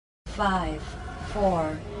5,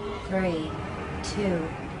 4, 3, 2,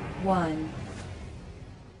 1.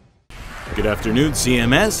 Good afternoon,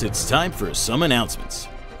 CMS. It's time for some announcements.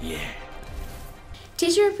 Yeah.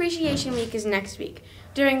 Teacher Appreciation Week is next week.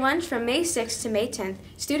 During lunch from May 6th to May 10th,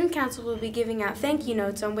 Student Council will be giving out thank you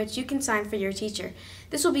notes on which you can sign for your teacher.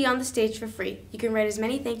 This will be on the stage for free. You can write as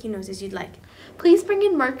many thank you notes as you'd like. Please bring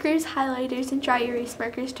in markers, highlighters, and dry erase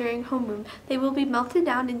markers during homeroom. They will be melted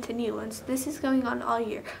down into new ones. This is going on all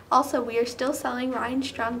year. Also, we are still selling Ryan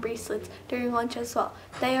Strong bracelets during lunch as well.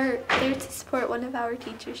 They are there to support one of our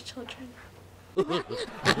teacher's children.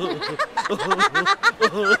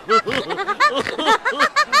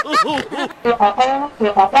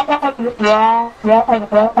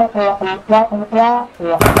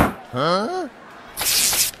 Huh?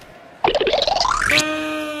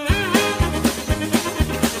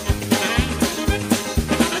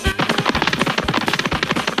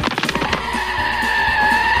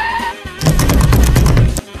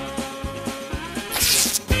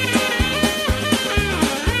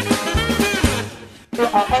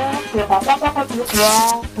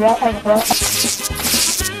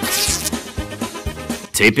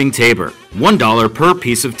 Taping Tabor. $1 per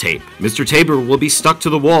piece of tape. Mr. Tabor will be stuck to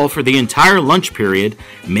the wall for the entire lunch period,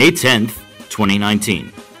 May 10th,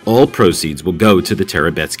 2019. All proceeds will go to the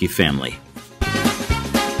Terabetsky family.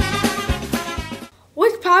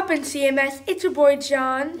 What's poppin', CMS? It's your boy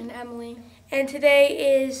John. And Emily. And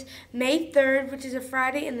today is May 3rd, which is a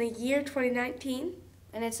Friday in the year 2019.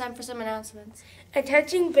 And it's time for some announcements.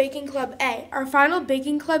 Attention Baking Club A. Our final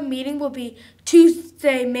Baking Club meeting will be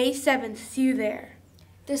Tuesday, May 7th. See you there.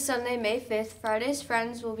 This Sunday, May 5th, Friday's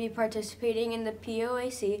Friends will be participating in the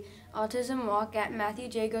POAC Autism Walk at Matthew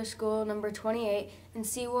Jago School number 28 in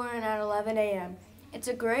Seawarren at 11 a.m. It's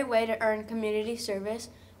a great way to earn community service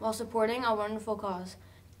while supporting a wonderful cause.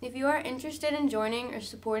 If you are interested in joining or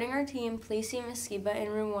supporting our team, please see Ms. Skiba in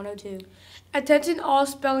room 102. Attention all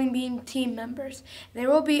spelling bee team members. There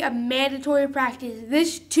will be a mandatory practice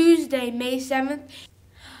this Tuesday, May 7th,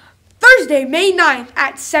 Thursday, May 9th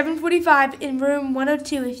at 7:45 in room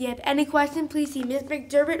 102. If you have any questions, please see Ms.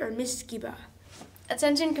 McDermott or Ms. Skiba.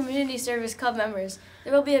 Attention Community Service Club members.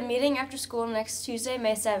 There will be a meeting after school next Tuesday,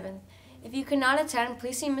 May 7th. If you cannot attend,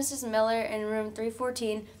 please see Mrs. Miller in room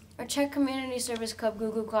 314 or check Community Service Club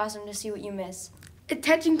Google Classroom to see what you miss.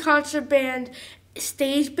 Attention concert band,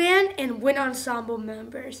 stage band, and wind ensemble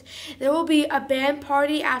members. There will be a band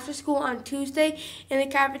party after school on Tuesday in the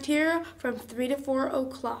cafeteria from 3 to 4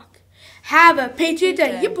 o'clock. Have a Patriot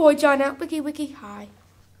Day. Your boy John out. Wiki. Hi.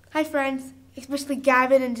 Hi, friends. Especially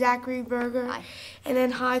Gavin and Zachary Berger. Hi. And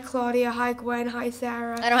then hi, Claudia. Hi, Gwen. Hi,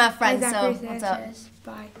 Sarah. I don't have friends, hi, so Zachary what's up? Sanchez.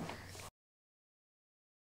 Bye.